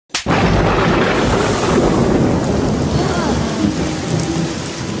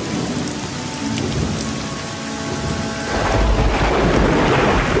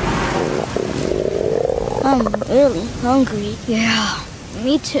I'm really hungry. Yeah,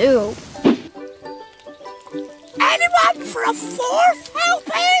 me too. Anyone for a fourth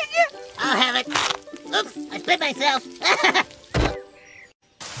helping? I'll have it. Oops, I spit myself.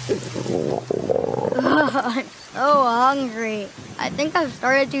 I'm so hungry. I think I've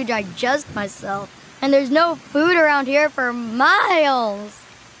started to digest myself. And there's no food around here for miles.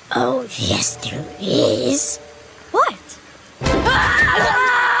 Oh, yes, there is. What?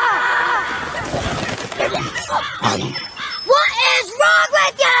 What is wrong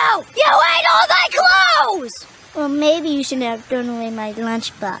with you? You ate all my clothes! Well, maybe you shouldn't have thrown away my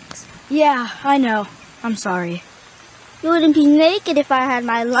lunchbox. Yeah, I know. I'm sorry. You wouldn't be naked if I had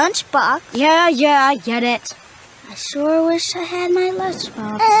my lunchbox. Yeah, I get it. I sure wish I had my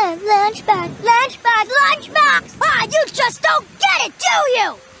lunchbox. Lunchbox! Ah, you just don't get it, do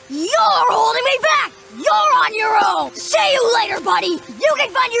you? You're holding me back! You're on your own! See you later, buddy! You can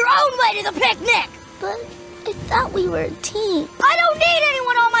find your own way to the picnic! But I thought we were a team. I don't need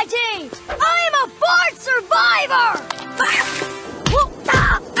anyone on my team! I am a born survivor!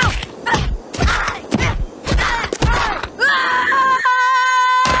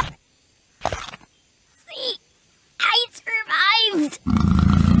 See? I survived!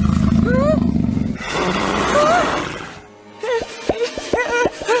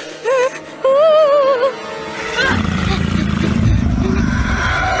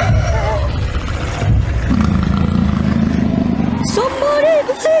 Somebody,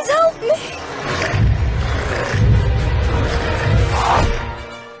 please help me!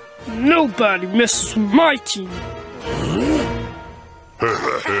 Nobody messes with my team.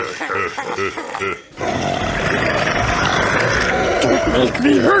 Don't make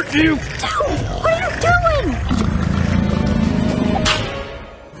me hurt you! Dude, what are you doing?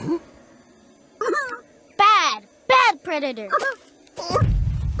 Bad predator.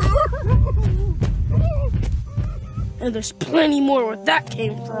 And there's plenty more where that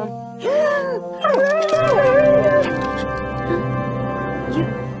came from.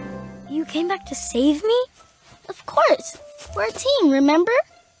 You came back to save me? Of course. We're a team, remember?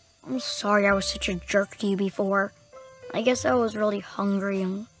 I'm sorry I was such a jerk to you before. I guess I was really hungry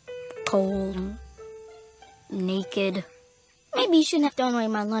and cold and naked. Maybe you shouldn't have thrown away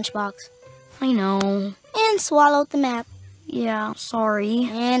my lunchbox. I know. And swallowed the map. Yeah, sorry.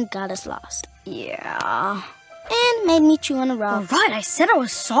 And got us lost. Yeah. And made me chew on a rock. All right, I said I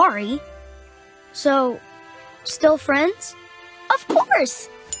was sorry. So, still friends? Of course.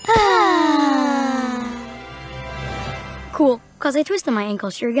 Cool, because I twisted my ankle,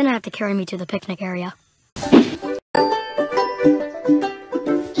 so you're gonna have to carry me to the picnic area.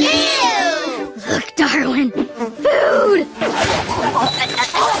 Ew! Look, Darwin! Food!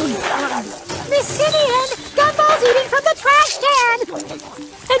 Miss Simeon! Gumball's eating from the trash can!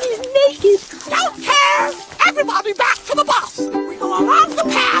 And he's naked! Don't care! Everybody back to the bus! We go along the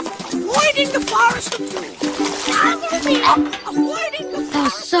path, avoiding the forest of doom. Avoiding the That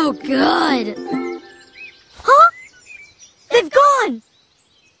was so good! Huh? They've gone!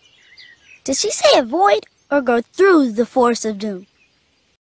 Did she say avoid or go through the forest of doom?